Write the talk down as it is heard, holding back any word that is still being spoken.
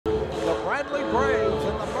Bradley Braves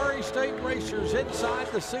and the Murray State Racers inside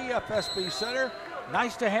the CFSB Center.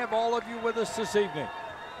 Nice to have all of you with us this evening.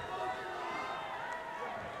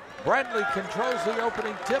 Bradley controls the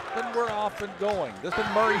opening tip, and we're off and going. This is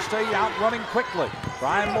Murray State out running quickly.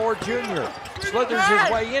 Brian Moore Jr. slithers his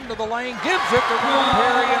way into the lane, gives it to Rob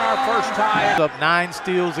Perry in our first tie. Up 9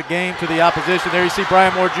 steals a game to the opposition. There you see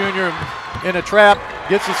Brian Moore Jr. in a trap,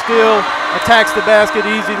 gets a steal, attacks the basket,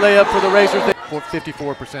 easy layup for the Racers.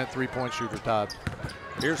 54% three-point shooter, Todd.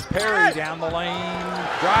 Here's Perry down the lane,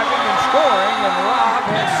 driving and scoring, and Rob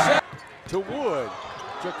has set to Wood.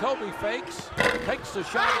 Jacoby fakes, takes the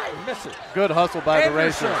shot, and misses. Good hustle by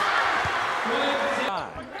Anderson. the Racers.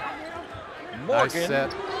 Morgan, nice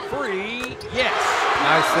set. Free, yes.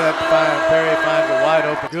 Nice set, Perry finds a wide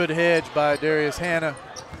open. Good hedge by Darius Hannah.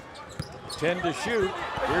 10 to shoot.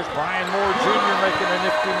 Here's Brian Moore Jr. making a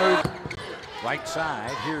nifty move. Right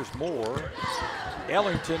side, here's Moore.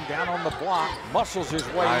 Ellington down on the block, muscles his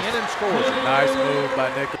way in and scores. Nice move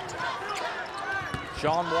by Nick.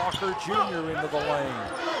 Sean Walker Jr. into the lane.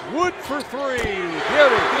 Wood for 3.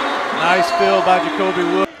 Beauty. Nice fill by Jacoby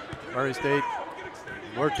Wood. Murray State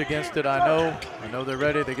worked against it, I know they're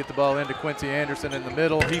ready. They get the ball into Quincy Anderson in the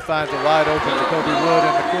middle. He finds a wide open Jacoby Wood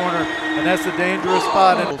in the corner, and that's the dangerous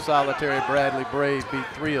spot. And solitary Bradley Braves beat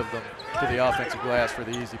 3 of them to the offensive glass for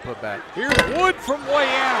the easy putback. Here's Wood from way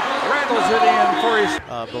out. Rattles it in for his.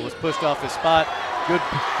 But was pushed off his spot. Good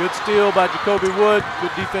steal by Jacoby Wood.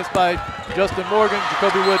 Good defense by Justin Morgan.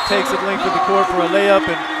 Jacoby Wood takes it length of the court for a layup.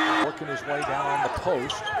 And working his way down on the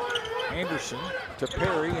post. Anderson to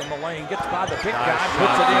Perry in the lane. Gets by the big guy.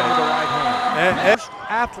 Puts it in with the right hand. First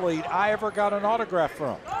athlete I ever got an autograph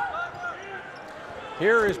from.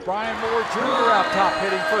 Here is Brian Moore Jr. out top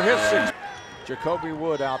hitting for his 6th. Jacoby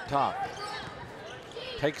Wood out top.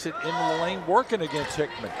 Takes it into the lane, working against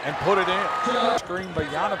Hickman, and put it in. Screen by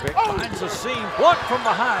Janovic, finds a seam, blocked from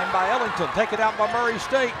behind by Ellington. Take it out by Murray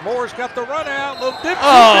State. Moore's got the run out, little dip.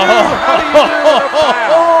 How do you do it?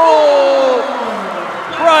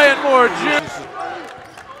 Brian Moore Jr.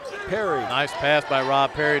 Perry. Nice pass by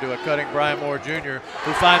Rob Perry to a cutting Brian Moore Jr.,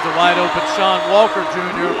 who finds a wide open Sean Walker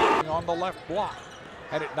Jr. On the left block,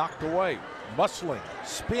 had it knocked away. Muscling,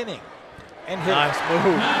 spinning, and hitting. Nice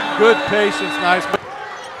move. Good patience, nice move.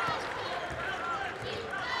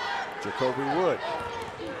 Jacoby Wood,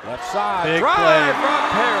 left side, big drive, play. Rob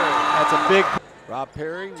Perry. That's a big. Rob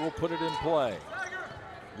Perry will put it in play.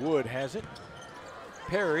 Wood has it.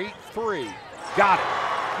 Perry, 3, got it.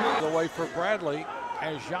 Away for Bradley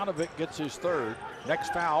as Janovic gets his 3rd.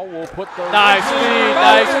 Next foul will put the nice feed,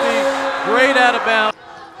 great out of bounds.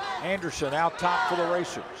 Anderson out top for the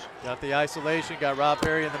Racers. Got the isolation, got Rob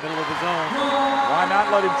Perry in the middle of his own. Why not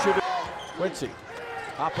let him shoot it? Quincy.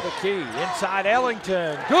 Top of the key, inside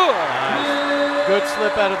Ellington, good! Nice. Good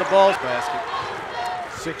slip out of the ball basket.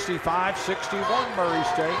 65-61 Murray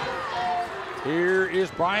State. Here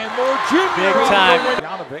is Brian Moore Jr. Big time.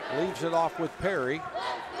 Janovic leaves it off with Perry.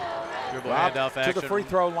 Dribble Rob handoff action. to the free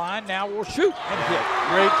throw line, now we'll shoot and hit.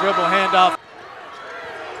 Great dribble handoff.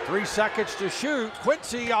 3 seconds to shoot,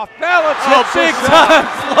 Quincy off balance. Big time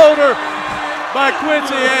floater by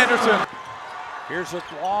Quincy Anderson. Here's a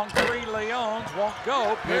long 3, Leons won't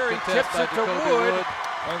go. Perry tips it to Wood,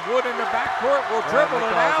 and Wood in the backcourt will dribble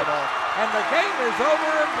it out, and the game is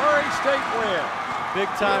over and Murray State wins.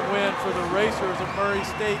 Big time win for the Racers of Murray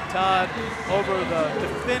State, Todd, over the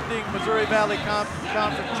defending Missouri Valley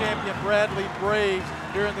Conference champion Bradley Braves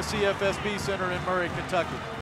here in the CFSB Center in Murray, Kentucky.